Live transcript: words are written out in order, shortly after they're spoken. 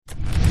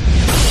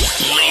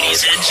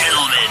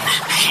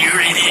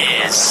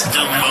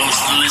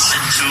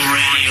go-to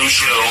radio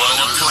show on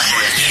the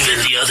planet. Even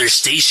the other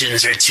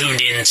stations are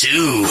tuned in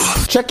too.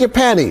 Check your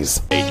panties.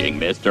 Paging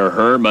Mr.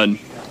 Herman.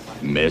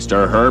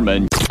 Mr.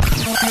 Herman.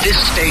 This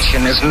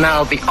station is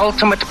now the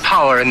ultimate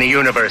power in the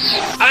universe.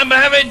 I'm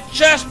having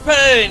chest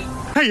pain.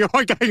 So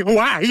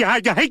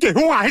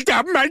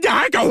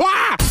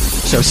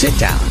sit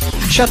down,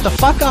 shut the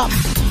fuck up,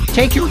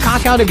 take your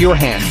cock out of your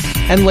hand,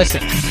 and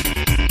listen.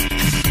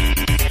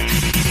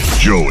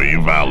 Joey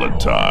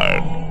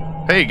Valentine.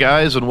 Hey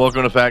guys, and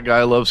welcome to Fat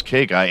Guy Loves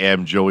Cake. I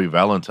am Joey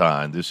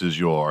Valentine. This is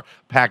your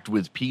packed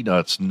with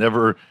peanuts,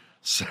 never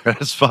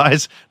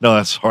satisfies.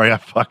 No, sorry, I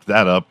fucked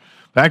that up.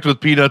 Packed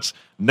with peanuts,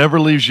 never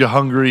leaves you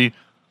hungry,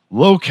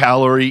 low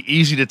calorie,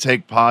 easy to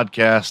take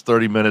podcast,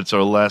 30 minutes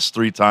or less,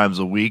 3 times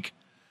a week.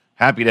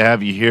 Happy to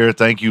have you here.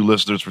 Thank you,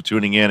 listeners, for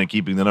tuning in and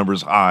keeping the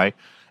numbers high.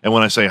 And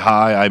when I say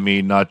hi, I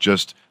mean not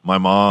just my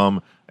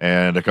mom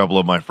and a couple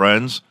of my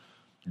friends.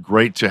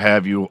 Great to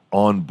have you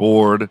on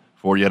board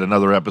for yet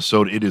another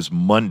episode. It is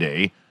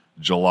Monday,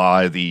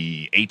 July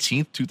the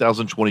 18th,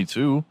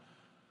 2022.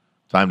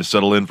 Time to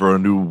settle in for a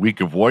new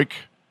week of work.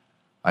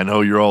 I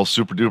know you're all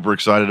super duper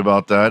excited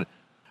about that.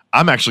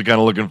 I'm actually kind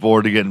of looking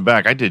forward to getting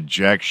back. I did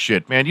jack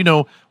shit. Man, you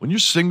know, when you're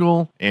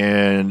single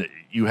and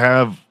you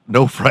have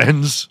no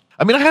friends.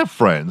 I mean, I have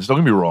friends, don't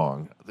get me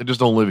wrong. They just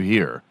don't live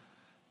here.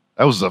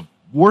 That was the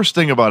worst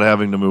thing about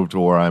having to move to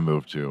where I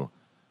moved to,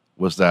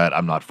 was that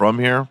I'm not from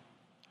here.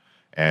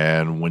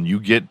 And when you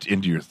get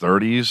into your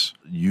 30s,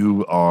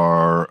 you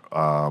are,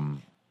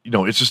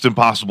 it's just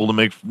impossible to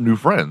make new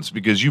friends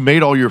because you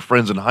made all your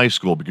friends in high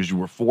school because you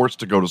were forced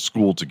to go to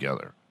school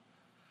together.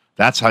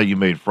 That's how you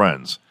made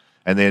friends.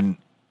 And then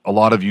a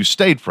lot of you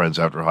stayed friends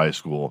after high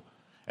school.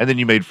 And then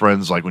you made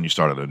friends like when you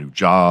started a new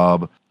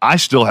job. I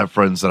still have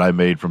friends that I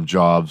made from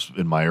jobs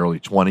in my early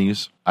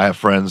 20s. I have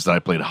friends that I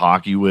played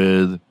hockey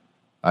with.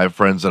 I have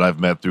friends that I've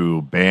met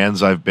through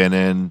bands I've been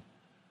in,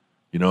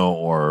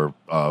 or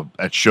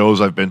at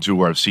shows I've been to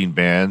where I've seen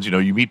bands.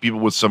 You meet people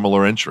with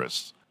similar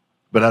interests.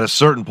 But at a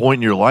certain point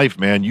in your life,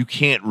 man, you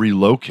can't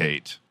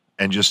relocate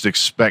and just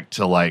expect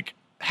to,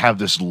 have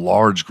this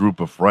large group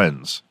of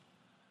friends.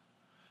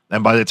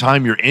 And by the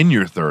time you're in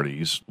your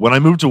 30s, when I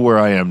moved to where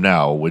I am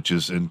now, which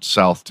is in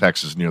South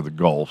Texas near the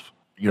Gulf,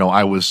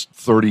 I was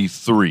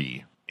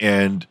 33.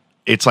 And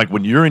it's like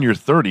when you're in your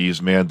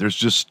 30s, man, there's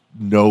just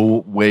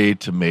no way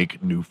to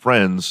make new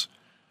friends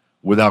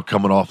without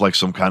coming off like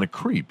some kind of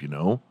creep,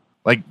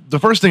 Like, the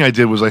first thing I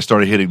did was I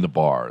started hitting the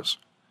bars.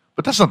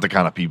 But that's not the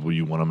kind of people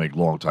you want to make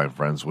longtime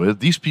friends with.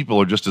 These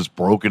people are just as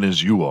broken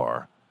as you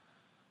are.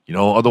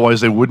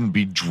 Otherwise they wouldn't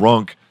be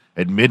drunk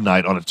at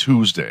midnight on a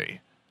Tuesday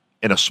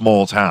in a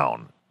small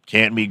town.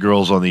 Can't meet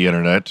girls on the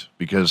internet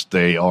because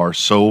they are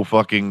so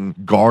fucking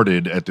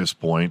guarded at this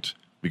point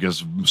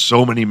because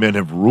so many men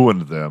have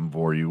ruined them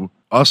for you.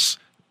 Us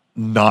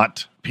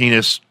not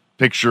penis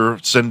picture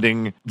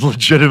sending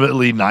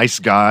legitimately nice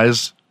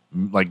guys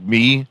like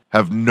me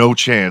have no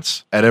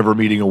chance at ever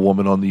meeting a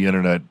woman on the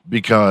internet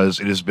because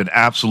it has been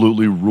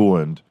absolutely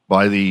ruined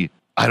by the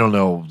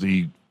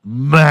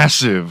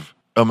massive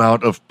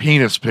amount of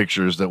penis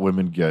pictures that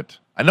women get.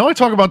 I know I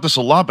talk about this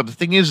a lot, but the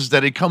thing is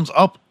that it comes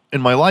up in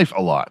my life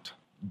a lot.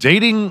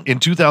 Dating in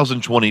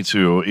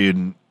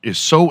 2022 is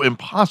so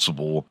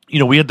impossible.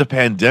 We had the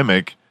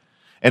pandemic,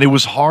 and it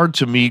was hard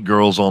to meet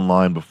girls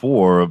online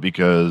before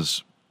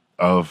because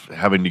of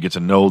having to get to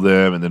know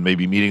them and then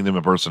maybe meeting them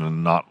in person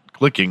and not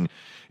clicking.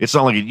 It's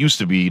not like it used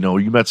to be.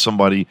 You met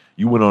somebody,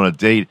 you went on a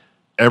date,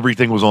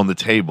 everything was on the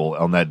table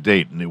on that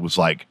date, and it was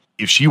like,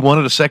 if she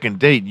wanted a second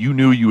date, you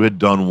knew you had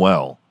done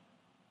well.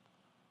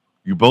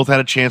 You both had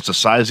a chance to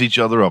size each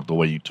other up, the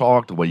way you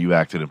talked, the way you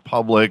acted in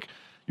public,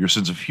 your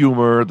sense of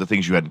humor, the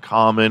things you had in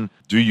common.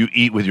 Do you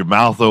eat with your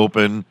mouth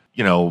open?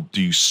 Do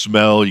you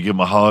smell? You give them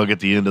a hug at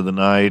the end of the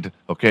night.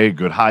 Okay,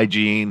 good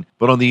hygiene.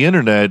 But on the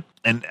internet,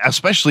 and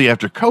especially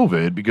after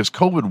COVID, because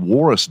COVID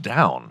wore us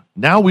down,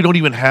 now we don't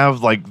even have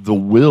the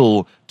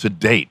will to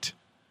date.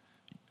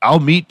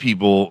 I'll meet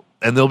people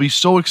and they'll be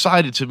so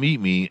excited to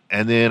meet me,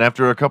 and then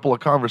after a couple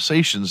of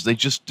conversations, they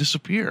just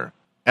disappear.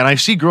 And I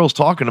see girls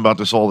talking about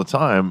this all the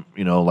time,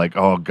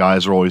 oh,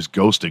 guys are always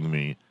ghosting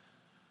me.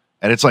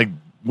 And it's like,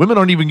 women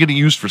aren't even getting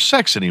used for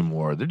sex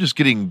anymore. They're just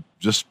getting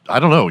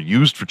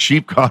used for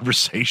cheap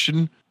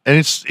conversation. And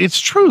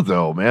it's true,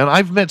 though, man.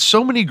 I've met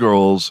so many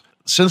girls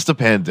since the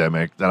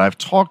pandemic that I've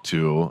talked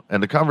to,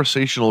 and the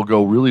conversation will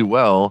go really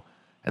well,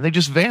 and they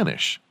just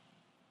vanish.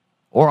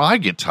 Or I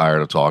get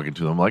tired of talking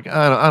to them. Like,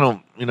 I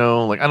don't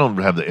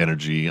have the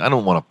energy. I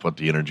don't want to put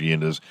the energy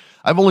into this.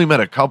 I've only met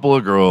a couple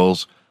of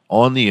girls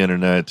on the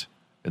internet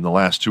in the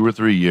last 2 or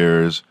 3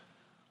 years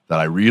that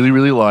I really,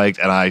 really liked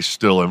and I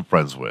still am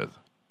friends with.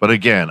 But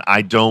again,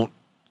 I don't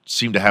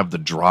seem to have the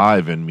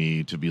drive in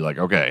me to be like,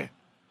 okay,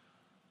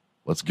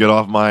 let's get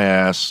off my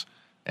ass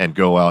and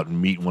go out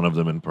and meet one of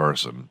them in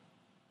person.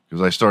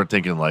 Because I start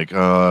thinking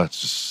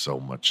it's just so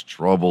much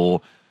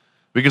trouble.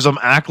 Because I'm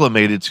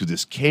acclimated to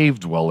this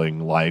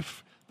cave-dwelling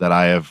life that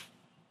I have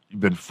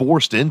been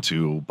forced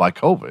into by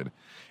COVID.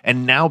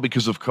 And now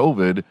because of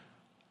COVID,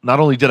 not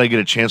only did I get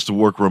a chance to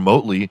work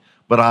remotely,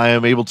 but I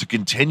am able to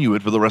continue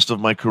it for the rest of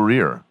my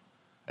career.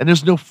 And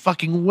there's no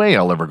fucking way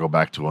I'll ever go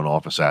back to an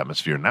office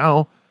atmosphere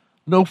now.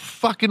 No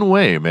fucking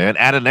way, man.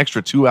 Add an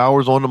extra 2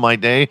 hours onto my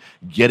day,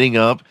 getting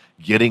up,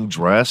 getting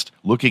dressed,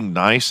 looking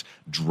nice,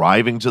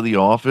 driving to the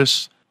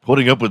office,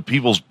 putting up with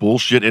people's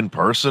bullshit in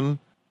person,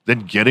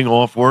 then getting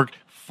off work,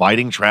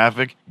 fighting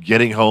traffic,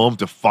 getting home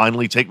to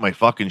finally take my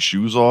fucking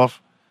shoes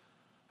off,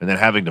 and then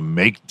having to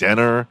make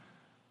dinner,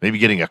 maybe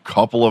getting a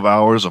couple of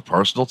hours of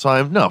personal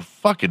time. No,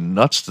 fucking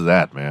nuts to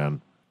that,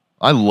 man.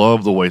 I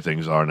love the way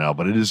things are now,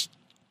 but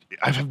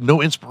I have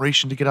no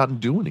inspiration to get out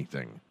and do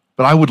anything.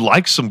 But I would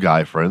like some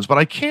guy friends, but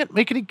I can't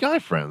make any guy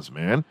friends,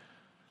 man.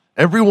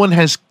 Everyone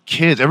has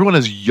kids. Everyone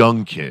has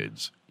young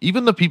kids.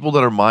 Even the people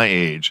that are my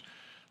age,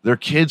 their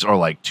kids are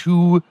like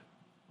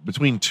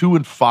between 2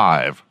 and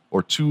 5,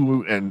 or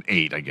 2 and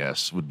 8, I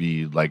guess, would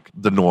be like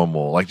the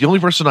normal. Like the only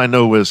person I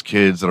know who has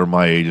kids that are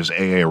my age is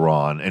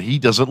Aaron, and he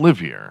doesn't live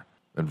here.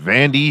 And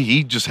Vandy,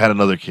 he just had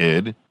another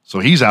kid, so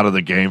he's out of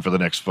the game for the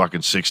next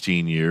fucking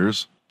 16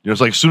 years. You know,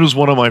 it's like as soon as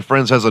one of my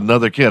friends has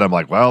another kid, I'm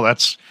like, well,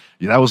 that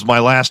was my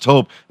last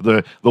hope.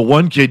 The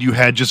one kid you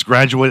had just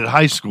graduated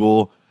high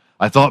school.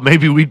 I thought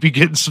maybe we'd be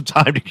getting some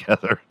time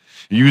together.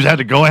 You had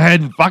to go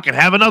ahead and fucking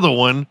have another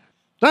one.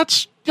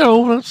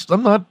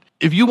 I'm not.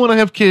 If you want to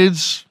have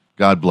kids,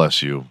 God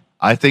bless you.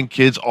 I think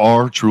kids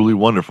are truly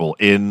wonderful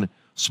in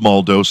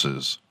small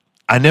doses.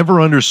 I never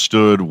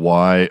understood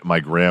why my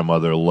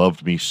grandmother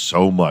loved me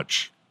so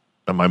much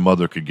and my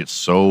mother could get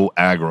so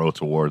aggro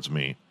towards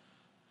me.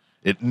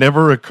 It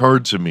never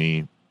occurred to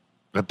me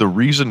that the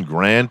reason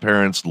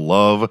grandparents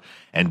love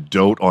and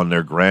dote on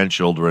their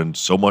grandchildren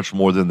so much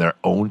more than their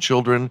own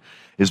children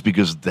is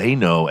because they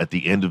know at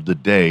the end of the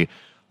day,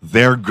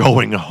 they're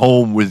going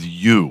home with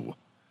you.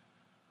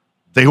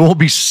 They won't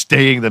be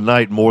staying the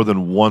night more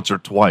than once or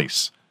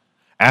twice.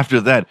 After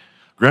that,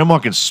 grandma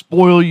can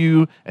spoil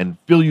you and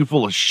fill you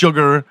full of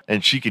sugar,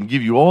 and she can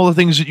give you all the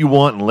things that you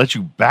want and let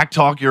you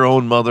backtalk your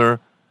own mother.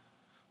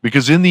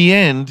 Because in the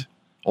end,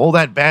 all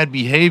that bad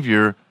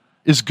behavior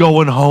is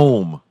going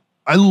home.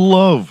 I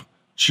love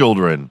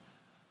children.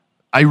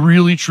 I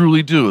really,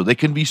 truly do. They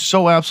can be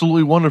so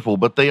absolutely wonderful,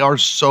 but they are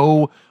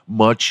so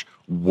much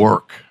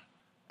work.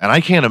 And I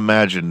can't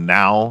imagine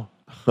now.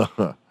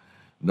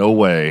 No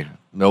way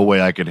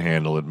I could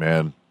handle it,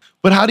 man.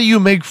 But how do you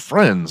make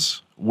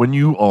friends when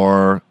you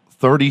are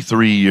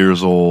 33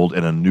 years old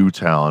in a new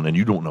town and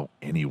you don't know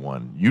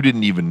anyone?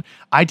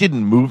 I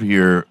didn't move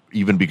here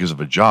even because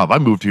of a job. I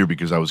moved here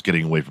because I was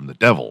getting away from the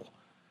devil.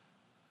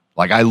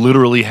 Like, I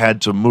literally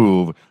had to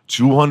move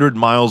 200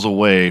 miles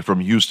away from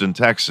Houston,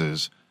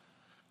 Texas,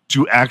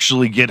 to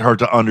actually get her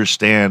to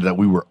understand that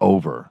we were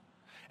over.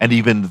 And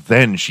even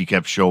then, she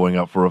kept showing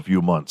up for a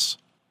few months.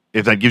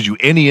 If that gives you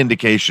any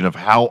indication of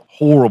how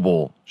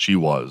horrible she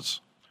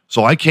was.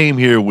 So I came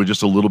here with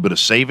just a little bit of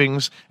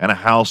savings and a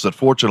house that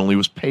fortunately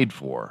was paid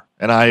for.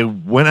 And I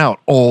went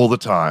out all the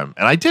time.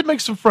 And I did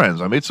make some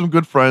friends. I made some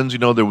good friends. You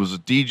know, there was a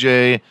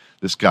DJ,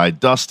 this guy,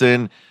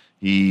 Dustin.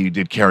 He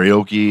did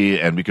karaoke,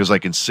 and because I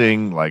can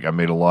sing, like, I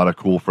made a lot of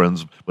cool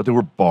friends, but they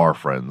were bar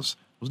friends.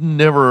 It was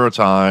never a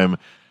time,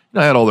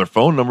 I had all their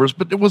phone numbers,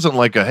 but it wasn't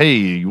like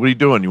hey, what are you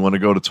doing? You want to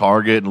go to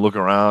Target and look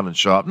around and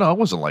shop? No, it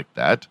wasn't like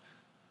that.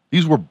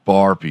 These were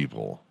bar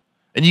people.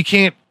 And you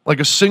can't, like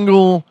a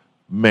single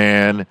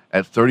man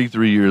at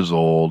 33 years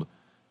old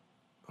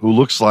who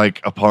looks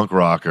like a punk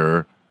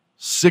rocker,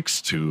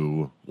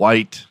 6'2",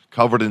 white,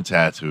 covered in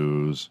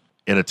tattoos,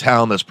 in a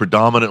town that's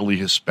predominantly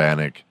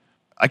Hispanic.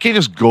 I can't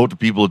just go up to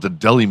people at the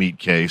deli meat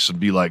case and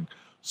be like,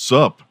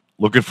 sup,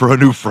 looking for a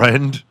new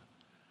friend?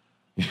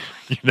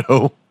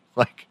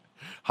 Like,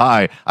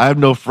 hi, I have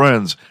no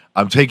friends.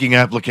 I'm taking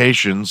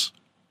applications.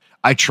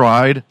 I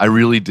tried. I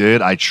really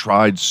did. I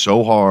tried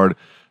so hard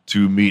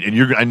to meet.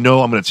 And I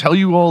know I'm going to tell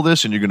you all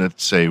this, and you're going to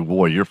say,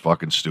 boy, you're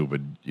fucking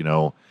stupid.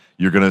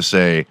 You're going to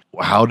say,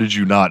 how did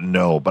you not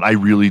know? But I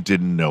really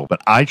didn't know.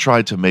 But I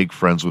tried to make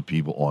friends with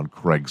people on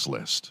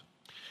Craigslist.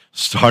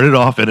 Started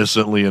off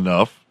innocently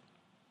enough.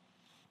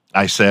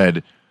 I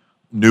said,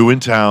 new in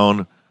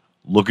town,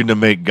 looking to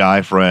make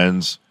guy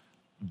friends,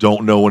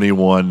 don't know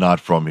anyone, not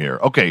from here.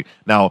 Okay,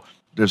 now,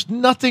 there's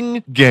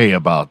nothing gay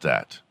about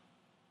that.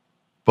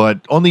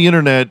 But on the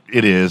internet,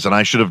 it is, and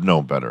I should have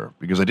known better,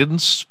 because I didn't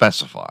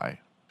specify.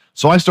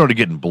 So I started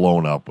getting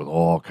blown up with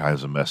all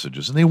kinds of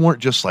messages, and they weren't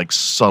just like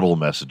subtle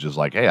messages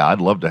like, hey,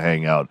 I'd love to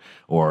hang out,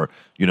 or,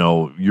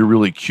 you're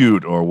really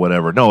cute, or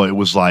whatever. No, it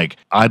was like,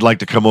 I'd like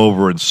to come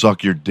over and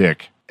suck your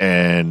dick.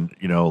 And,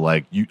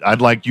 I'd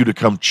like you to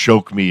come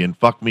choke me and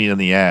fuck me in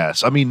the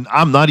ass. I mean,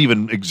 I'm not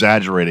even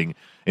exaggerating.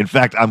 In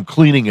fact, I'm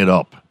cleaning it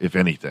up, if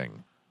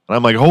anything. And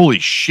I'm like, holy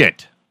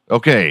shit.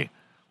 Okay,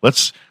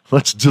 let's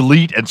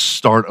delete and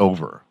start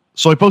over.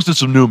 So I posted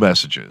some new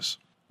messages.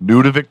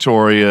 New to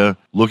Victoria,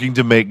 looking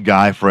to make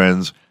guy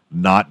friends,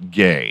 not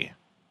gay.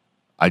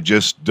 I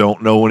just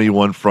don't know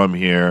anyone from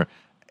here,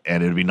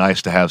 and it'd be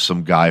nice to have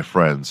some guy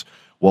friends.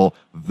 Well,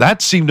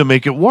 that seemed to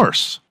make it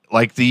worse.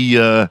 Like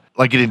it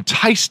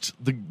enticed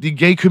the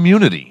gay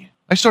community.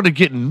 I started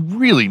getting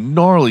really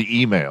gnarly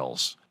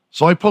emails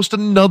So I post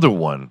another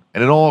one,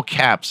 and in all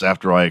caps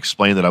after I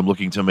explain that I'm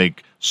looking to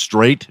make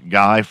straight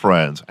guy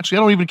friends. Actually,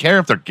 I don't even care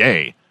if they're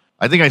gay.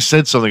 I think I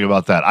said something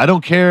about that. I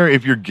don't care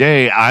if you're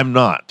gay, I'm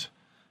not.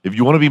 If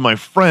you want to be my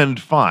friend,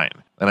 fine.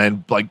 And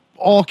I, like,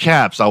 all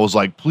caps, I was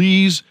like,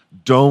 please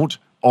don't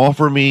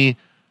offer me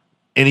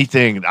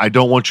anything. I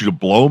don't want you to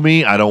blow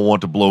me. I don't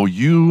want to blow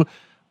you.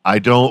 I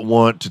don't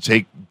want to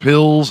take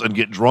pills and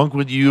get drunk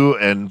with you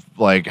and,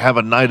 like, have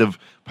a night of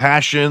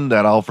passion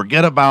that I'll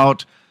forget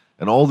about.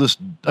 And all this,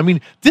 I mean,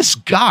 this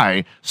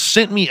guy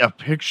sent me a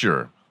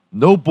picture.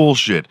 No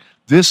bullshit.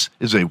 This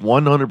is a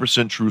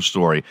 100% true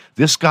story.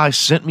 This guy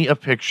sent me a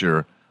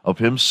picture of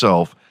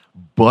himself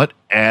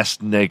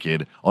butt-ass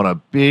naked on a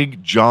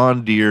big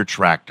John Deere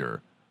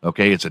tractor.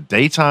 Okay, it's a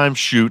daytime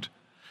shoot.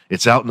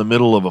 It's out in the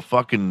middle of a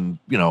fucking,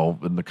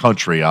 in the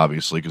country,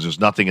 obviously, because there's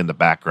nothing in the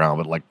background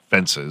but, like,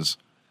 fences.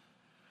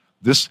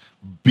 This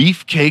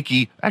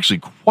beefcakey, actually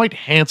quite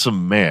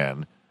handsome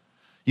man,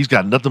 he's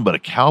got nothing but a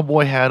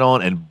cowboy hat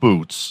on and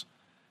boots.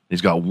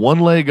 He's got one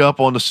leg up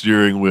on the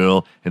steering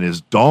wheel and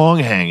his dong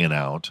hanging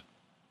out.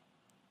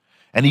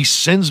 And he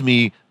sends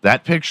me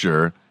that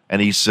picture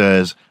and he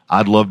says,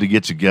 I'd love to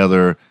get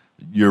together.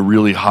 You're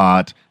really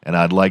hot and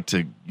I'd like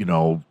to,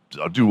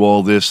 do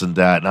all this and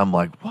that. And I'm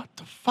like, what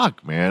the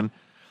fuck, man?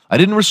 I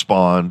didn't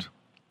respond.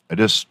 I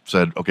just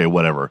said, okay,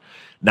 whatever.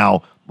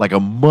 Now, like a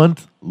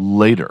month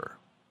later,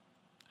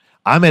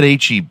 I'm at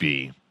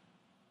HEB.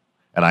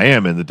 And I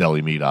am in the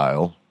deli meat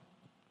aisle,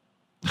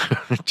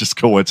 just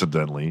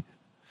coincidentally.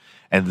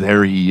 And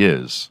there he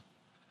is.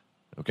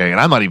 Okay, and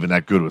I'm not even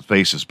that good with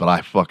faces, but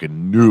I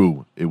fucking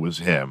knew it was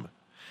him.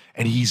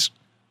 And he's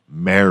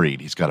married.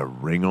 He's got a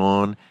ring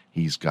on.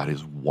 He's got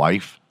his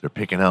wife. They're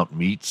picking out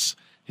meats.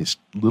 His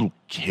little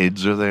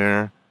kids are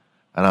there.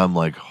 And I'm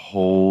like,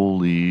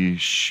 holy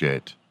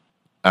shit.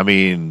 I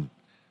mean,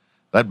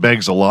 that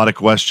begs a lot of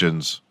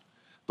questions.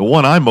 The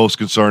one I'm most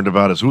concerned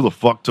about is who the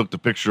fuck took the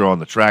picture on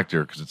the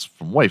tractor, because it's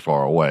from way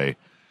far away.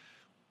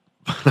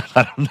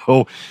 I don't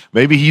know.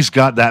 Maybe he's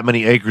got that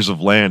many acres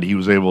of land he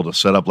was able to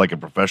set up like a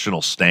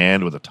professional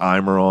stand with a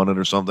timer on it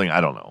or something.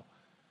 I don't know.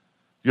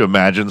 You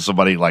imagine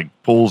somebody like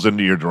pulls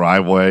into your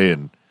driveway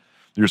and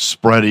you're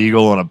spread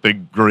eagle on a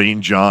big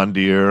green John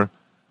Deere.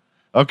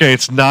 Okay,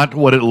 it's not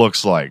what it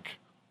looks like.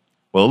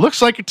 Well, it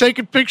looks like you're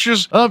taking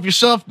pictures of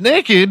yourself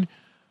naked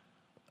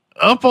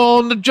up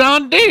on the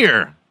John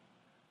Deere.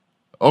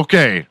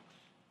 Okay,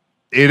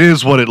 it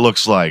is what it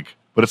looks like,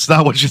 but it's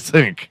not what you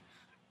think.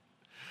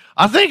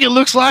 I think it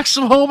looks like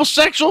some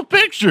homosexual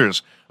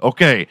pictures.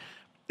 Okay,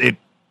 it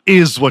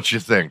is what you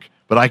think,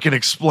 but I can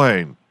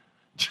explain.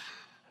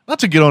 Not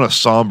to get on a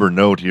somber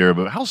note here,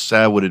 but how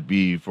sad would it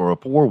be for a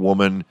poor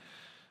woman?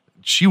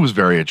 She was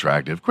very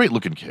attractive,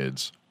 great-looking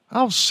kids.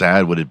 How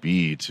sad would it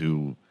be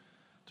to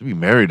be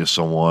married to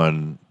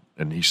someone,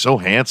 and he's so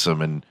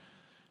handsome, and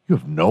you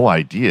have no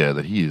idea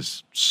that he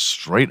is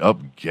straight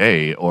up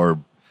gay, or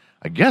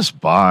I guess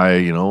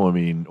bi,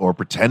 or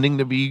pretending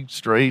to be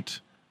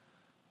straight.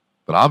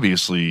 But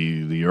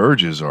obviously the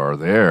urges are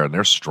there and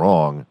they're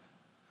strong.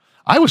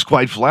 I was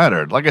quite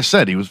flattered. Like I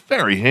said, he was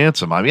very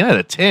handsome. I mean, I had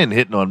a 10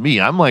 hitting on me.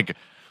 I'm like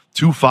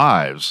 2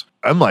 5s.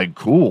 I'm like,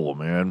 cool,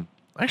 man.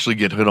 I actually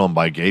get hit on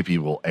by gay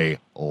people a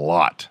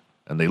lot.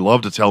 And they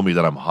love to tell me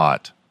that I'm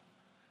hot.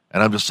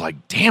 And I'm just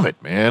like, damn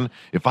it, man.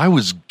 If I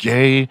was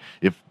gay,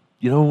 if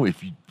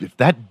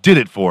that did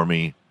it for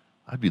me,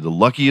 I'd be the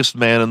luckiest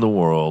man in the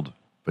world.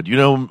 But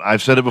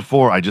I've said it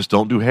before, I just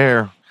don't do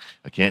hair.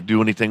 I can't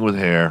do anything with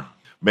hair.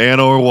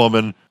 Man or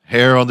woman,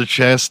 hair on the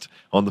chest,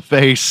 on the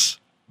face,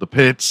 the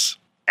pits,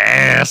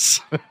 ass.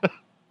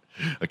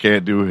 I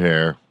can't do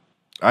hair.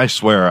 I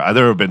swear,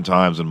 there have been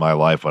times in my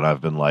life when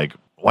I've been like,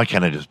 why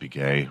can't I just be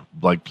gay?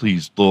 Like,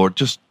 please, Lord,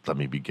 just let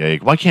me be gay.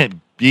 Why can't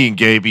being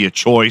gay be a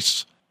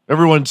choice?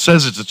 Everyone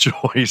says it's a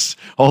choice.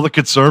 All the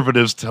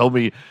conservatives tell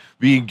me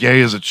being gay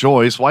is a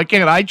choice. Why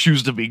can't I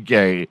choose to be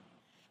gay?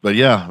 But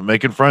yeah,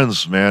 making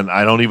friends, man.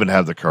 I don't even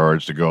have the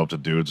courage to go up to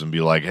dudes and be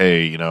like,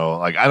 hey,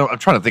 I'm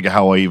trying to think of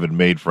how I even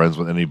made friends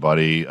with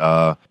anybody.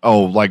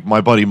 Like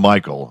my buddy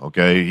Michael,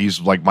 okay? He's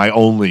like my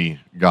only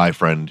guy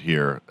friend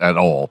here at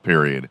all,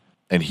 period.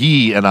 And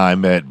he and I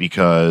met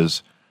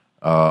because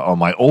on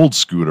my old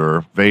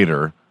scooter,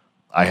 Vader,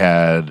 I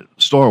had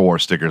Star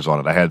Wars stickers on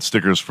it. I had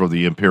stickers for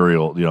the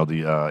Imperial,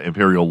 the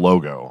Imperial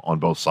logo on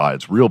both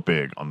sides, real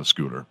big on the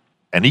scooter.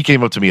 And he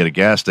came up to me at a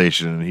gas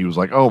station and he was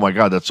like, oh my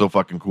God, that's so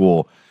fucking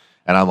cool.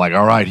 And I'm like,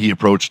 all right, he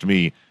approached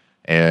me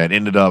and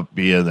ended up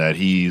being that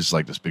he's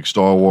like this big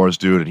Star Wars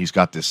dude. And he's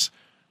got this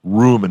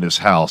room in his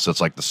house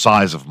that's like the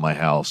size of my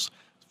house,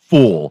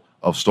 full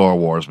of Star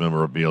Wars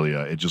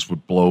memorabilia. It just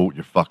would blow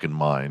your fucking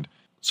mind.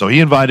 So he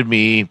invited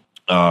me,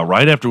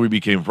 right after we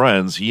became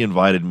friends, he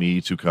invited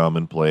me to come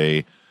and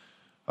play,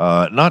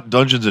 not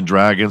Dungeons and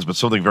Dragons, but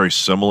something very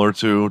similar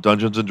to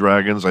Dungeons and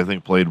Dragons. I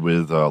think played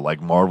with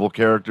like Marvel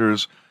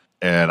characters.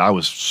 And I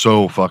was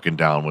so fucking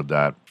down with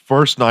that.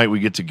 First night we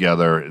get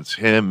together, it's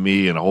him,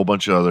 me, and a whole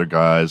bunch of other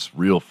guys,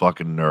 real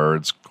fucking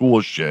nerds, cool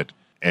as shit.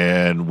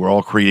 And we're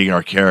all creating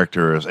our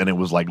characters. And it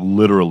was like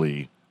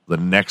literally the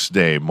next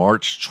day,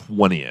 March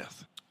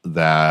 20th.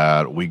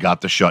 that we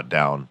got the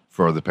shutdown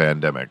for the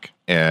pandemic.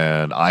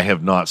 And I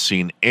have not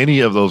seen any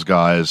of those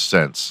guys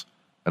since.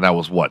 And that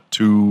was what,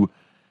 2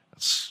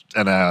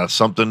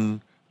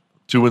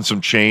 and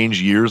some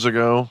change years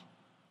ago?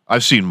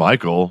 I've seen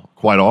Michael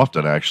quite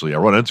often, actually. I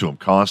run into him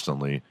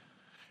constantly.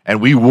 And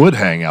we would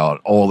hang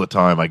out all the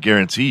time, I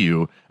guarantee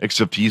you,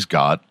 except he's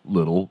got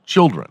little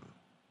children.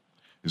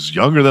 He's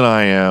younger than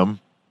I am,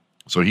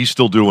 so he's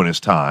still doing his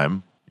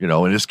time,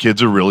 and his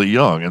kids are really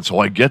young. And so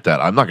I get that.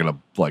 I'm not going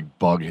to,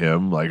 bug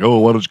him, oh,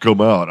 why don't you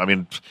come out? I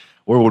mean,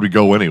 where would we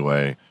go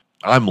anyway?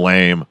 I'm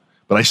lame.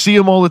 But I see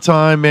him all the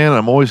time, man, and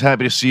I'm always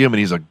happy to see him, and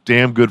he's a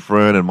damn good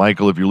friend. And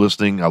Michael, if you're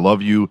listening, I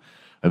love you.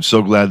 I'm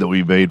so glad that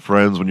we made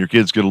friends. When your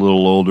kids get a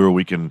little older,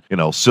 we can,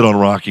 sit on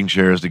rocking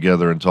chairs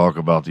together and talk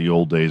about the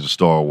old days of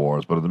Star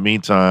Wars. But in the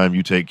meantime,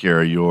 you take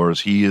care of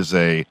yours. He is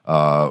a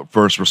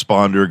first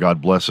responder.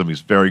 God bless him.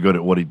 He's very good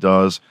at what he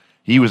does.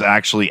 He was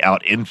actually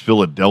out in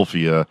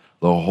Philadelphia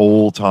the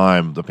whole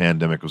time the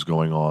pandemic was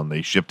going on.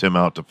 They shipped him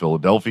out to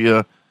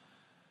Philadelphia,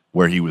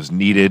 where he was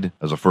needed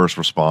as a first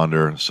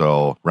responder.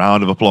 So,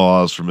 round of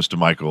applause for Mr.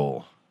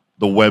 Michael,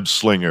 the web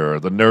slinger,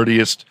 the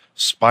nerdiest,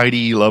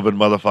 Spidey-loving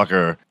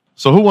motherfucker.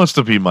 So who wants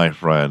to be my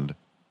friend?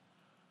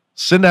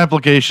 Send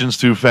applications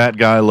to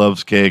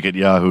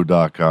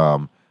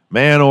fatguylovescake@yahoo.com.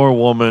 Man or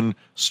woman,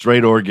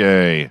 straight or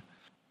gay.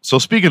 So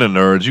speaking of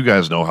nerds, you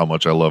guys know how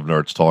much I love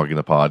Nerds Talking,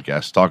 the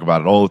podcast. Talk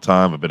about it all the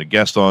time. I've been a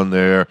guest on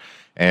there,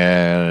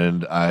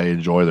 and I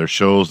enjoy their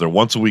shows. They're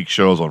once-a-week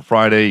shows on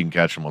Friday. You can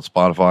catch them on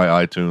Spotify,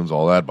 iTunes,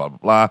 all that, blah, blah,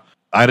 blah.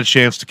 I had a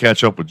chance to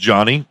catch up with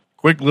Johnny.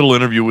 Quick little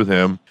interview with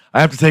him.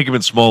 I have to take him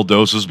in small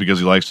doses because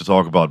he likes to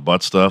talk about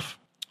butt stuff.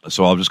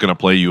 So I'm just going to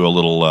play you a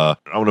little,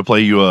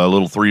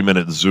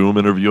 3-minute Zoom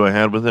interview I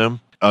had with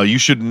him. You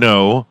should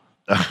know,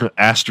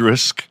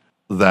 asterisk,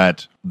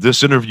 that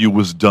this interview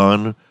was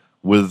done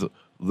with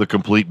the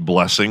complete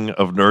blessing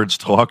of Nerds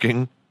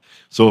Talking.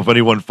 So if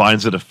anyone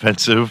finds it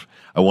offensive,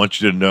 I want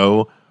you to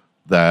know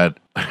that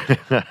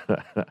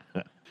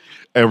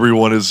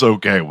everyone is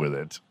okay with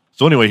it.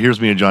 So anyway, here's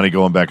me and Johnny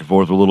going back and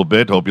forth a little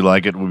bit. Hope you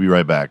like it. We'll be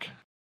right back.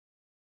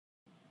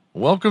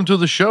 Welcome to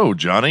the show,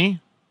 Johnny.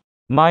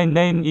 My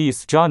name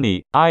is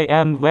Johnny. I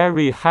am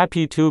very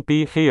happy to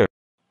be here.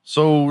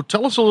 So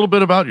tell us a little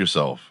bit about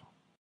yourself.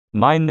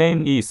 My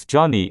name is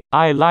Johnny.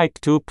 I like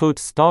to put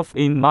stuff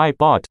in my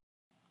butt.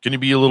 Can you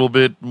be a little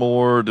bit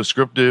more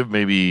descriptive?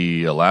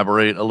 Maybe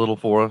elaborate a little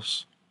for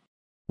us?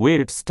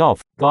 Weird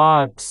stuff.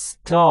 God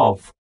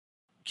stuff.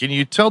 Can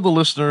you tell the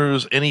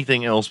listeners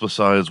anything else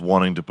besides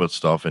wanting to put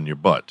stuff in your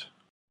butt?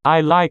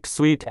 I like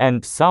sweet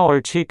and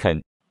sour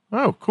chicken.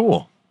 Oh,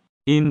 cool.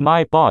 In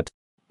my butt.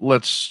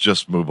 Let's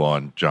just move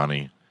on,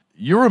 Johnny.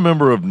 You're a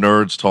member of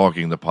Nerds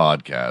Talking, the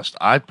podcast.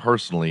 I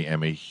personally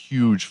am a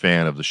huge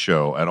fan of the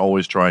show and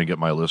always try and get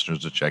my listeners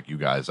to check you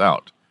guys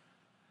out.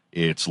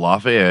 It's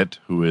Lafayette,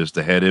 who is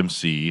the head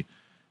MC,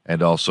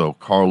 and also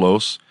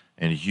Carlos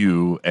and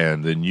Hugh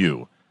and then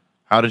you.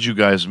 How did you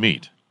guys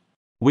meet?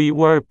 We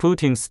were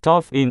putting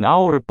stuff in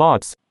our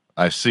butts.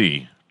 I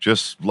see.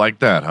 Just like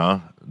that, huh?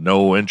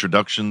 No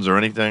introductions or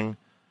anything?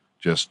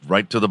 Just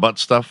right to the butt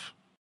stuff?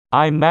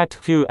 I met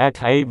Hugh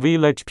at a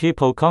Village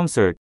People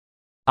concert.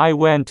 I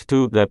went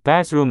to the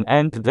bathroom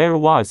and there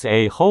was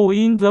a hole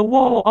in the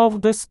wall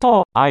of the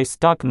store. I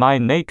stuck my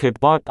naked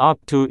butt up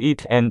to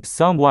it and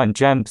someone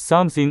jammed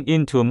something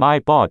into my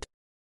butt.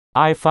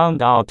 I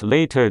found out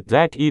later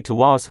that it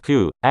was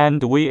Hugh,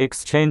 and we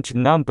exchanged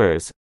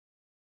numbers.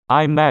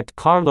 I met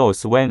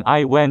Carlos when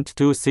I went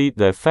to see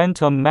The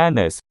Phantom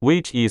Menace,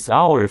 which is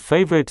our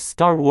favorite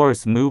Star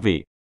Wars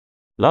movie.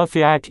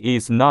 Lafayette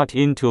is not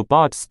into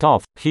butt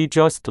stuff, he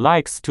just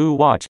likes to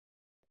watch.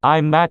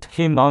 I met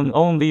him on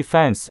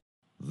OnlyFans.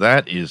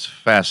 That is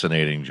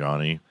fascinating,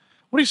 Johnny.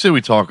 What do you say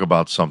we talk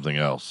about something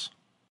else?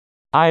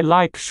 I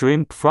like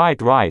shrimp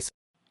fried rice.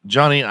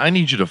 Johnny, I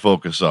need you to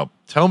focus up.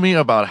 Tell me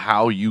about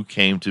how you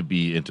came to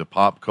be into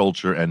pop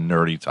culture and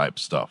nerdy type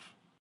stuff.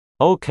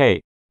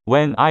 Okay.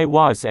 When I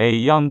was a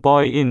young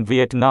boy in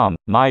Vietnam,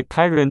 my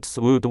parents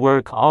would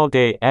work all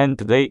day and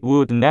they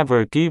would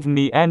never give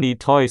me any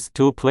toys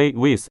to play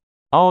with.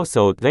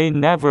 Also, they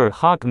never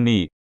hugged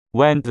me.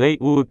 When they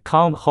would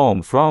come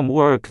home from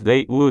work,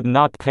 they would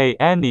not pay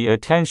any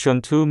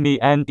attention to me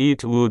and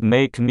it would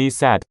make me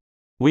sad.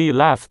 We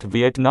left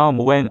Vietnam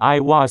when I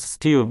was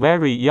still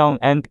very young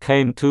and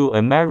came to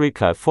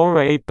America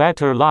for a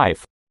better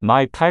life.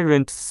 My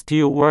parents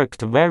still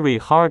worked very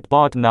hard,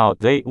 but now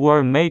they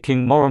were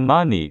making more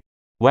money.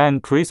 When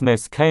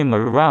Christmas came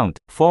around,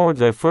 for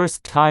the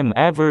first time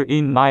ever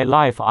in my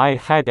life, I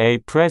had a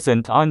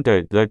present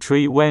under the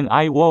tree when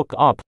I woke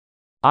up.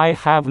 I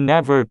have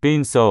never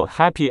been so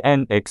happy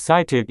and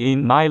excited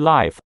in my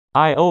life.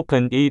 I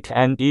opened it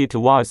and it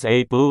was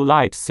a blue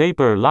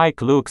lightsaber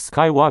like Luke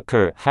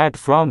Skywalker had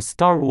from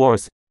Star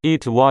Wars.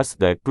 It was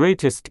the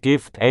greatest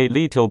gift a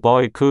little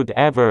boy could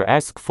ever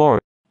ask for.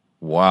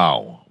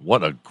 Wow,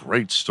 what a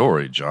great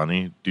story,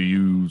 Johnny. Do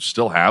you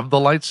still have the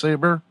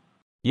lightsaber?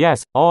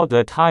 Yes, all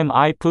the time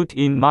I put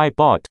in my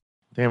butt.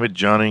 Damn it,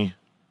 Johnny.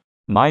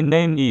 My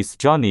name is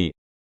Johnny.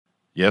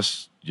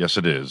 Yes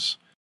it is.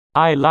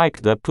 I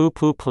like the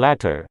poo-poo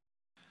platter.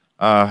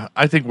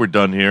 I think we're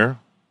done here.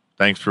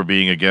 Thanks for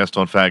being a guest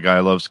on Fat Guy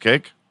Loves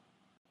Cake.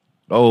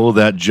 Oh,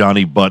 that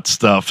Johnny Butt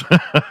stuff.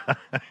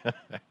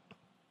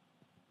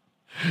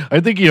 I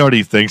think he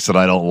already thinks that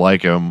I don't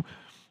like him,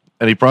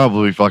 and he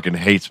probably fucking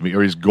hates me,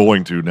 or he's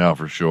going to now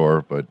for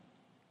sure, but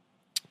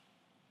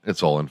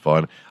it's all in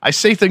fun. I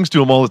say things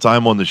to him all the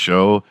time on the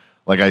show,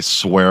 like I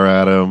swear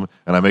at him,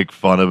 and I make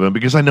fun of him,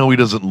 because I know he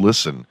doesn't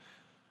listen,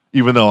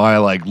 even though I,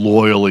 like,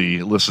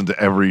 loyally listen to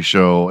every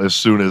show as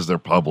soon as they're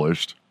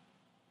published.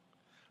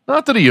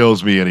 Not that he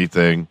owes me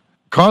anything.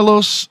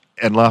 Carlos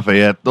and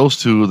Lafayette, those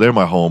two, they're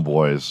my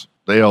homeboys.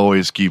 They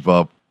always keep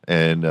up,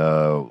 and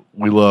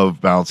we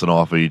love bouncing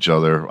off of each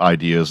other,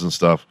 ideas and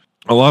stuff.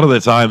 A lot of the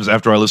times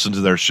after I listen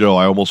to their show,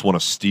 I almost want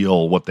to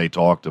steal what they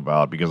talked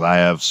about, because I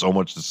have so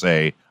much to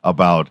say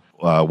about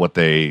what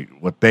they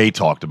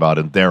talked about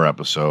in their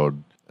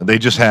episode. And they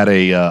just had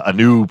a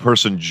new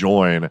person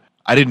join.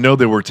 I didn't know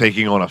they were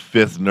taking on a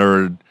fifth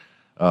nerd.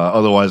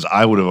 Otherwise,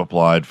 I would have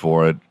applied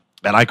for it.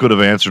 And I could have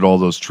answered all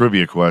those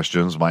trivia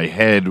questions. My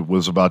head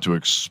was about to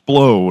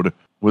explode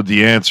with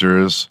the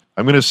answers.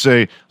 I'm going to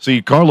say,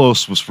 see,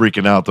 Carlos was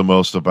freaking out the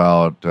most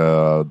about,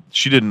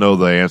 she didn't know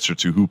the answer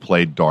to who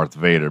played Darth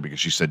Vader, because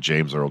she said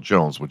James Earl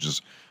Jones, which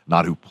is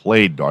not who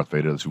played Darth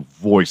Vader, that's who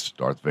voiced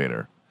Darth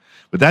Vader.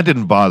 But that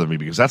didn't bother me,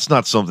 because that's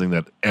not something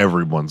that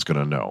everyone's going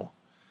to know.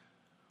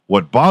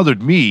 What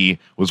bothered me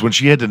was when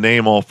she had to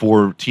name all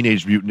 4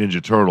 Teenage Mutant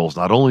Ninja Turtles.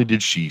 Not only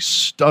did she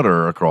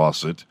stutter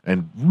across it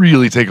and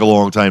really take a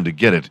long time to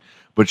get it,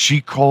 but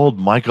she called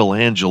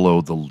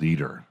Michelangelo the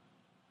leader.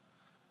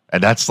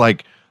 And that's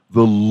like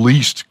the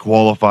least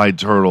qualified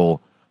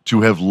turtle to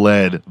have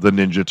led the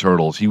Ninja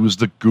Turtles. He was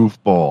the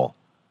goofball.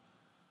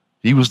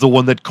 He was the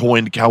one that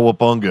coined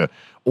Cowabunga.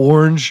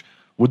 Orange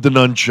with the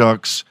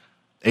nunchucks,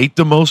 ate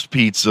the most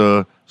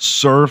pizza,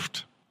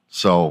 surfed.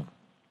 So,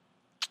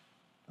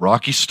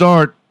 rocky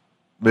start,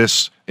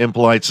 Miss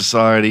Impolite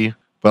Society.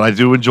 But I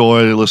do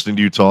enjoy listening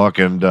to you talk,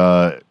 and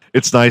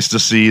it's nice to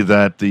see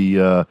that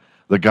the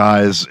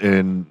guys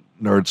in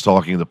Nerds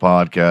Talking, the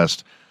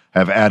podcast,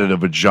 have added a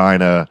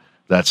vagina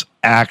that's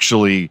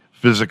actually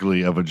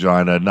physically a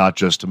vagina, not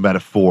just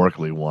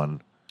metaphorically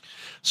one.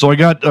 So I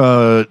got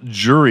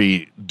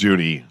jury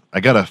duty.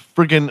 I got a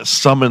friggin'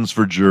 summons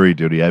for jury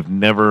duty. I've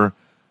never,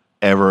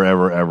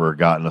 ever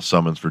gotten a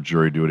summons for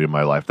jury duty in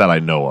my life that I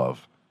know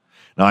of.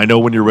 Now, I know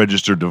when you're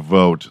registered to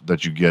vote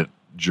that you get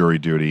jury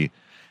duty,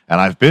 and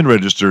I've been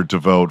registered to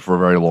vote for a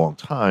very long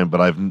time,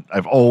 but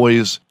I've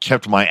always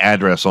kept my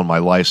address on my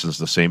license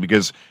the same,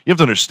 because you have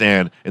to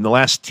understand, in the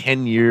last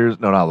 10 years,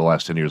 no, not the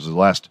last 10 years, the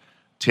last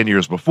 10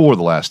 years before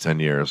the last 10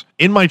 years,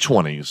 in my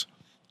 20s,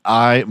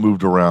 I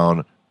moved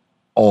around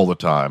all the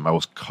time. I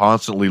was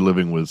constantly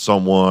living with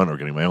someone or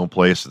getting my own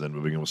place and then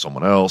moving in with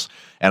someone else,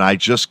 and I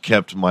just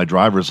kept my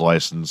driver's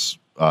license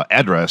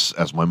address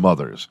as my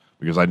mother's,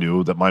 because I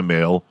knew that my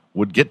mail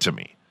would get to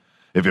me.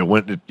 If it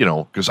went,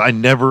 because I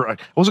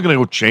wasn't going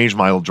to go change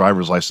my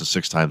driver's license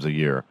 6 times a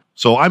year.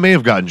 So I may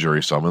have gotten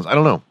jury summons. I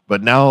don't know.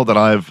 But now that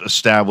I've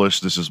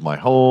established this is my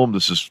home,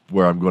 this is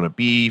where I'm going to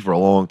be for a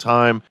long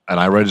time, and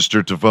I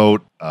registered to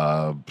vote,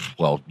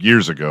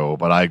 years ago,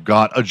 but I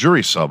got a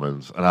jury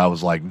summons, and I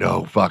was like,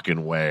 no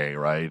fucking way,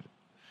 right?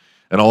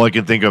 And all I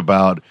can think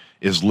about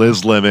is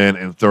Liz Lemon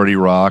in 30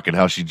 Rock and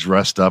how she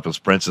dressed up as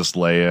Princess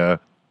Leia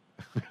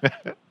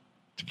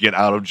to get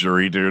out of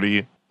jury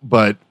duty.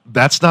 But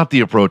that's not the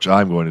approach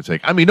I'm going to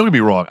take. I mean, don't get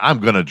me wrong. I'm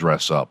going to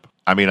dress up.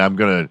 I mean, I'm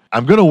going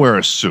to wear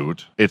a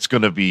suit. It's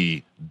going to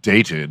be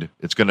dated.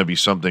 It's going to be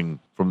something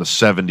from the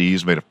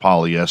 70s made of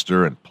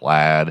polyester and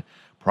plaid.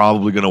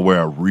 Probably going to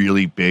wear a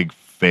really big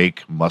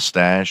fake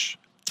mustache.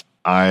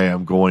 I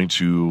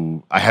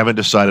haven't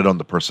decided on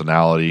the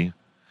personality.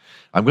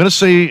 I'm going to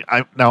say,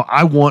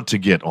 I want to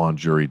get on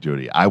jury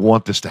duty. I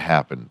want this to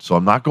happen. So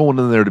I'm not going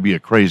in there to be a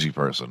crazy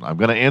person. I'm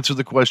going to answer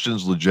the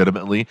questions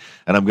legitimately,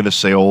 and I'm going to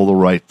say all the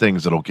right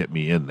things that'll get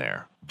me in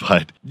there.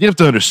 But you have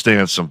to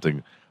understand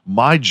something.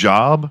 My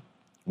job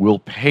will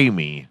pay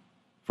me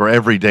for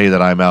every day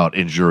that I'm out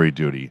in jury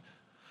duty.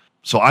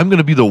 So I'm going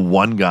to be the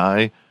one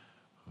guy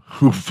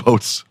who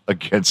votes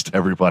against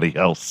everybody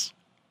else.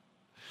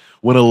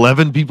 When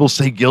 11 people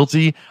say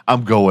guilty,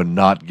 I'm going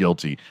not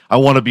guilty. I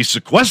want to be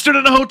sequestered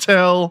in a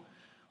hotel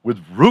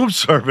with room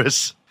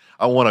service.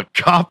 I want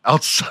a cop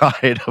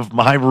outside of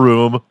my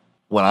room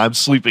when I'm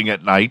sleeping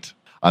at night.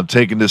 I'm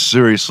taking this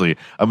seriously.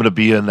 I'm going to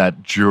be in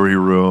that jury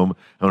room,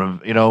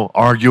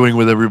 arguing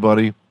with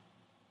everybody.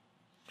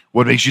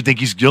 What makes you think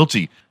he's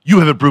guilty? You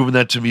haven't proven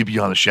that to me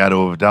beyond a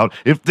shadow of a doubt.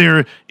 If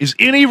there is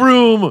any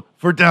room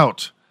for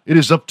doubt, it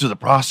is up to the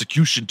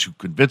prosecution to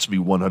convince me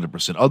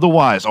 100%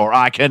 otherwise, or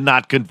I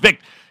cannot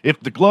convict. If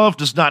the glove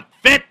does not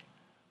fit,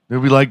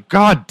 they'll be like,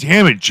 God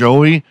damn it,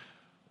 Joey.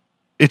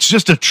 It's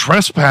just a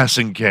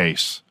trespassing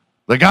case.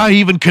 The guy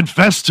even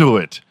confessed to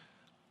it.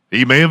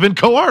 He may have been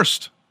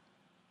coerced.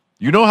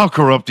 You know how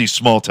corrupt these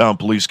small-town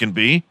police can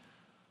be.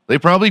 They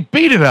probably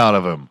beat it out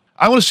of him.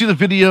 I want to see the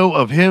video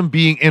of him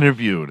being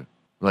interviewed.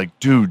 Like,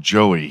 dude,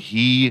 Joey,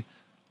 he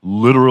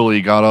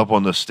literally got up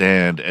on the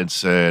stand and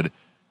said,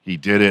 he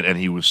did it and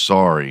he was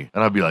sorry.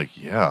 And I'd be like,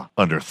 yeah,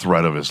 under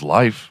threat of his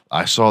life.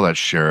 I saw that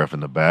sheriff in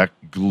the back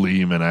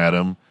gleaming at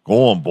him.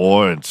 Go on,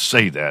 boy, and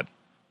say that.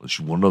 Unless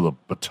you want another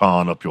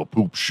baton up your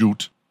poop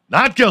chute.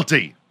 Not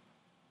guilty.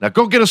 Now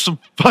go get us some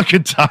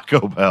fucking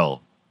Taco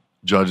Bell.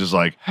 Judge is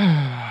like,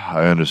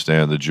 I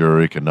understand the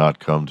jury cannot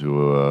come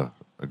to a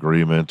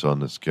agreement on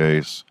this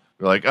case.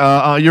 You're like,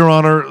 Your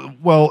Honor,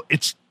 well,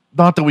 it's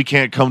not that we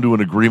can't come to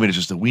an agreement. It's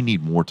just that we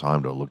need more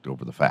time to look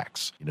over the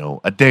facts. You know,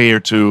 a day or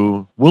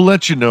two. We'll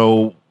let you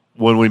know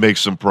when we make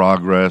some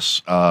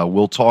progress.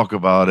 We'll talk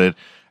about it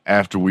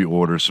after we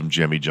order some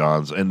Jimmy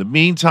John's. In the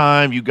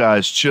meantime, you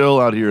guys chill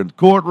out here in the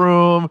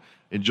courtroom.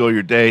 Enjoy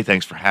your day.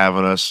 Thanks for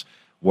having us.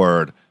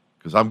 Word.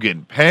 Because I'm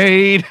getting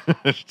paid.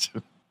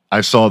 I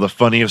saw the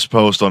funniest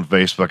post on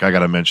Facebook. I got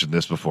to mention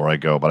this before I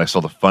go, but I saw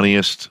the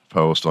funniest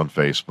post on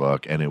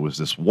Facebook, and it was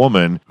this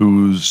woman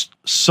whose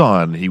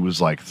son, he was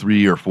like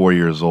 3 or 4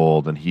 years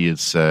old, and he had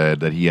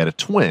said that he had a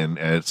twin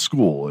at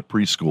school, at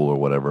preschool or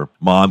whatever.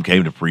 Mom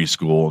came to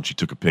preschool, and she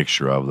took a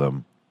picture of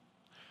them,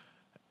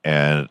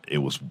 and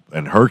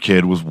her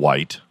kid was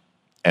white,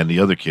 and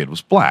the other kid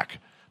was black.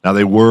 Now,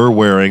 they were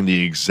wearing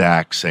the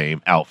exact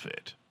same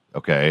outfit,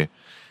 okay?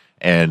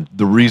 And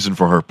the reason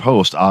for her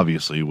post,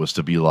 obviously, was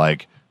to be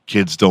like,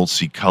 kids don't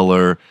see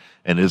color,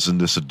 and isn't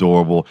this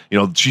adorable? You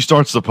know, she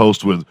starts the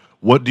post with,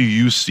 what do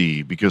you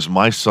see? Because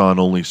my son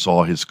only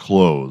saw his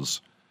clothes.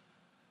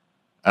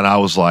 And I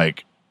was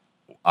like,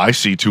 I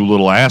see two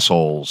little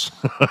assholes.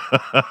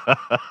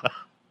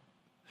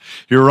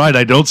 You're right,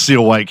 I don't see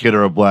a white kid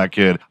or a black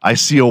kid. I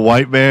see a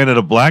white man and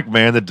a black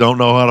man that don't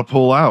know how to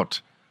pull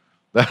out.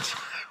 I'm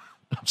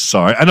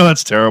sorry. I know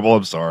that's terrible.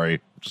 I'm sorry.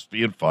 I'm just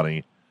being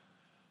funny.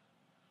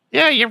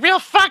 Yeah, you're real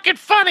fucking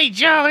funny,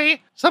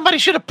 Joey. Somebody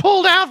should have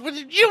pulled out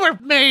when you were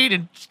made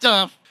and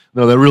stuff.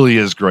 No, that really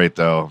is great,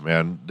 though,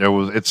 man.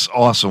 It's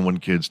awesome when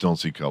kids don't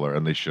see color,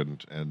 and they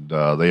shouldn't, and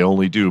they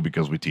only do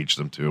because we teach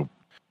them to.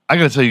 I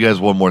got to tell you guys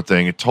one more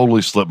thing. It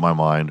totally slipped my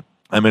mind.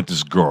 I met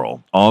this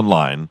girl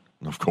online,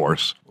 of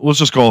course. Let's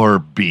just call her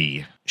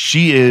B.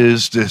 She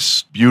is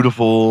this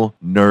beautiful,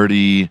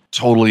 nerdy,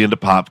 totally into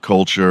pop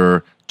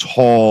culture,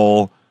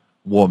 tall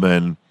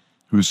woman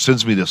who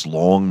sends me this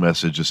long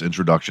message, this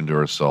introduction to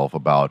herself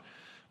about,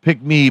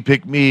 pick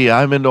me,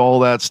 I'm into all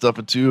that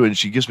stuff too, and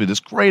she gives me this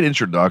great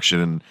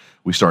introduction, and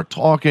we start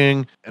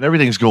talking, and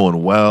everything's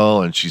going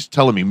well, and she's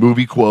telling me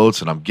movie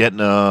quotes, and I'm getting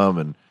them,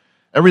 and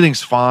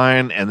everything's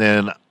fine, and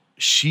then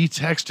she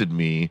texted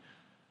me,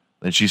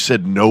 and she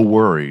said, no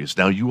worries.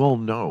 Now, you all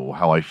know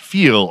how I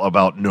feel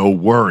about no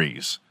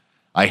worries.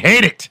 I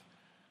hate it.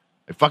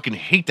 I fucking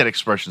hate that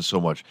expression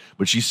so much,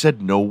 but she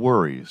said no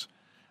worries.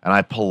 And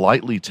I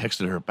politely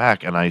texted her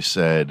back, and I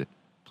said,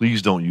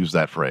 please don't use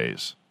that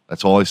phrase.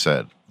 That's all I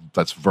said.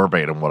 That's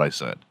verbatim what I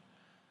said.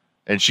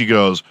 And she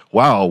goes,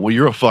 wow, well,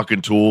 you're a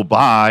fucking tool.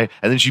 Bye.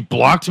 And then she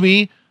blocked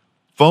me,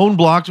 phone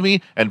blocked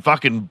me, and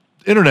fucking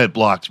internet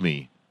blocked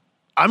me.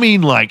 I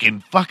mean, like,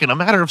 in fucking a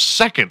matter of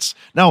seconds.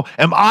 Now,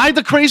 am I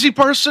the crazy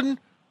person?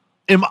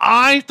 Am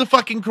I the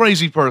fucking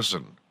crazy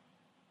person?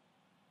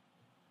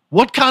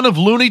 What kind of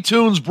Looney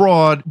Tunes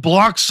broad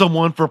blocks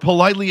someone for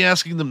politely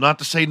asking them not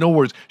to say no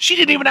words? She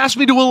didn't even ask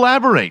me to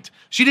elaborate.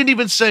 She didn't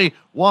even say,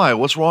 why?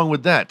 What's wrong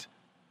with that?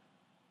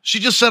 She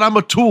just said, I'm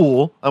a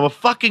tool. I'm a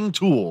fucking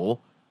tool.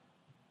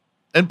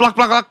 And block,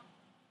 block, block.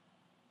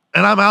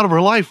 And I'm out of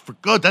her life for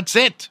good. That's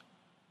it.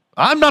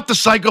 I'm not the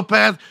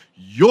psychopath.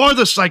 You're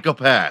the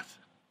psychopath.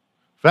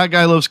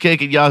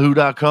 FatGuyLovesCake at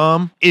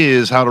yahoo.com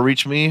is how to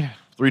reach me.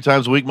 3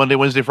 times a week, Monday,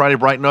 Wednesday, Friday,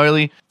 bright and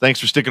early.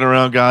 Thanks for sticking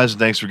around, guys, and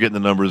thanks for getting the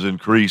numbers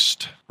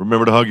increased.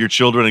 Remember to hug your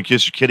children and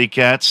kiss your kitty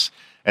cats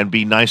and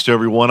be nice to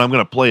everyone. I'm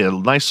going to play a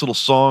nice little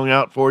song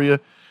out for you,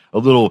 a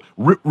little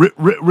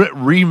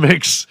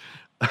remix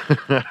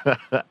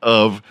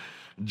of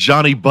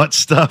Johnny Butt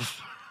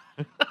Stuff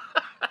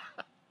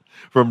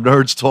from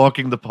Nerds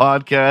Talking, the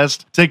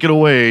podcast. Take it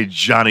away,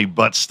 Johnny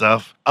Butt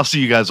Stuff. I'll see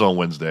you guys on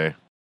Wednesday.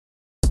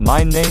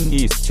 My name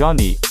is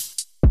Johnny.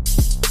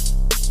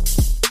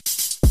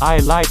 I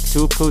like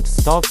to put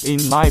stuff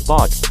in my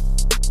butt.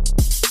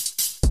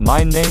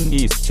 My name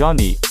is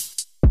Johnny.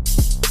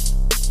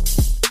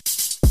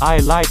 I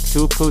like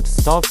to put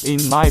stuff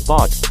in my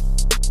butt.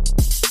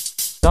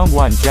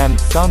 Someone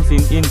jammed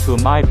something into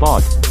my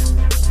butt.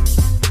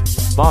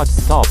 Butt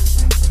stop.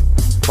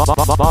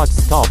 Butt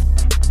stop.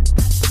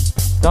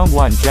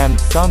 Someone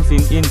jammed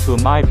something into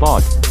my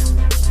butt.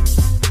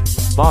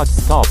 Butt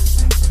stop.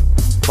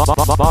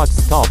 Butt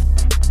stop.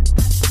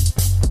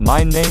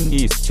 My name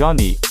is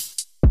Johnny.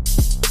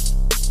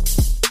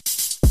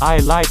 I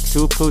like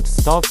to put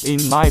stuff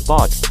in my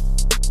butt.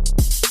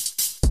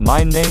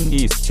 My name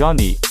is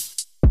Johnny.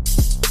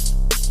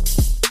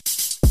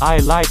 I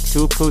like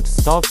to put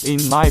stuff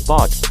in my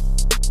butt.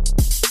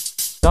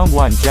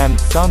 Someone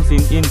jammed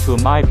something into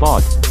my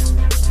butt.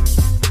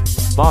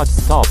 Butt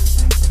stop.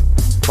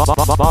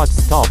 Butt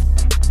stop.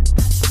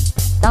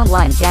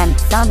 Someone jammed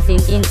something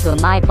into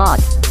my butt.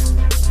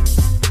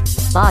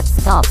 Butt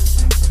stop.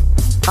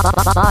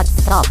 Butt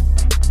stop.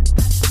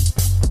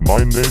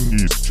 My name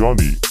is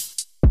Johnny.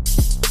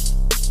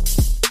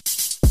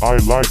 I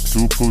like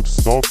to put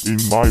stuff in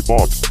my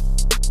butt.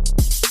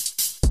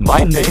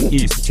 My name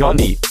is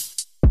Johnny.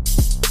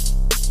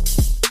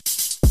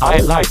 I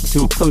like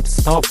to put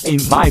stuff in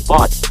my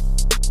butt.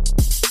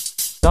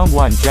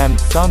 Someone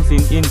jammed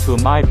something into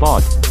my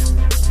butt.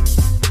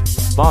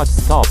 Butt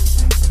stop.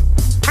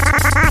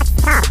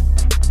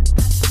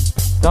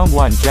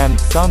 Someone jammed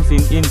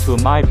something into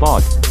my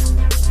butt.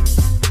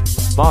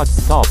 Butt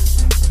stop.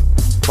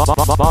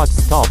 Butt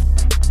stop.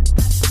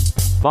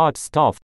 Butt stop.